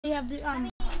have the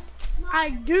I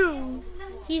do.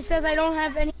 He says I don't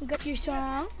have any. Got your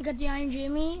song, got the Iron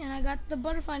Jimmy, and I got the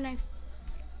butterfly knife.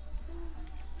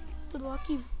 The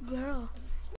lucky girl.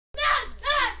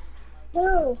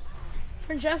 Who?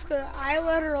 Francesca, I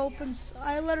let her open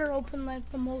like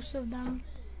the most of them.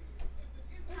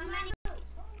 How many?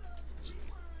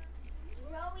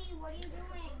 Joey, what are you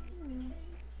doing?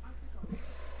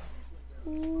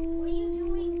 What are you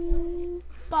doing?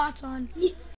 Bots on.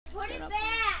 Put it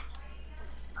back.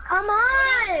 Come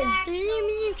on.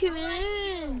 Come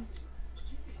in.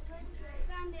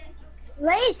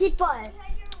 Lazy butt.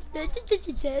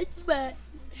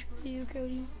 You,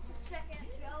 Cody.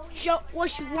 Show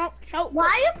what you want. Show. Why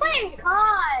are you playing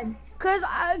COD?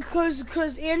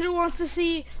 Cause Andrew wants to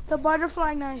see the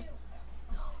butterfly knife.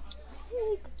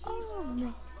 Oh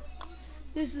no.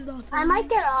 This is awesome. I might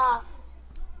get off.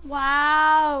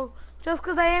 Wow. Just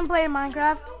cause I ain't playing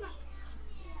Minecraft.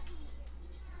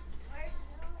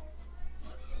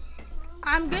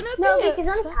 I'm gonna be. No, because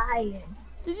I'm tired.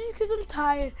 Because I'm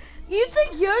tired. You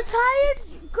think you're tired,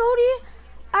 Cody?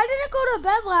 I didn't go to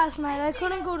bed last night. I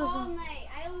couldn't go to sleep. All night.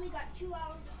 I only got 2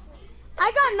 hours of sleep.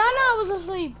 I got 9 hours of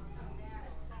sleep.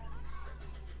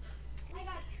 I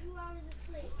got 2 hours of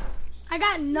sleep. I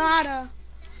got nada.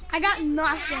 I got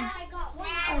nothing. I got 1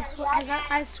 hour.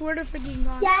 I swear to freaking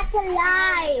God. That's a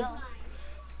lie.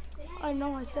 I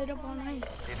know, I stayed up all night.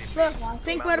 Look,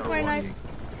 pink butterfly knife.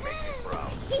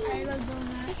 I love doing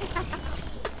that.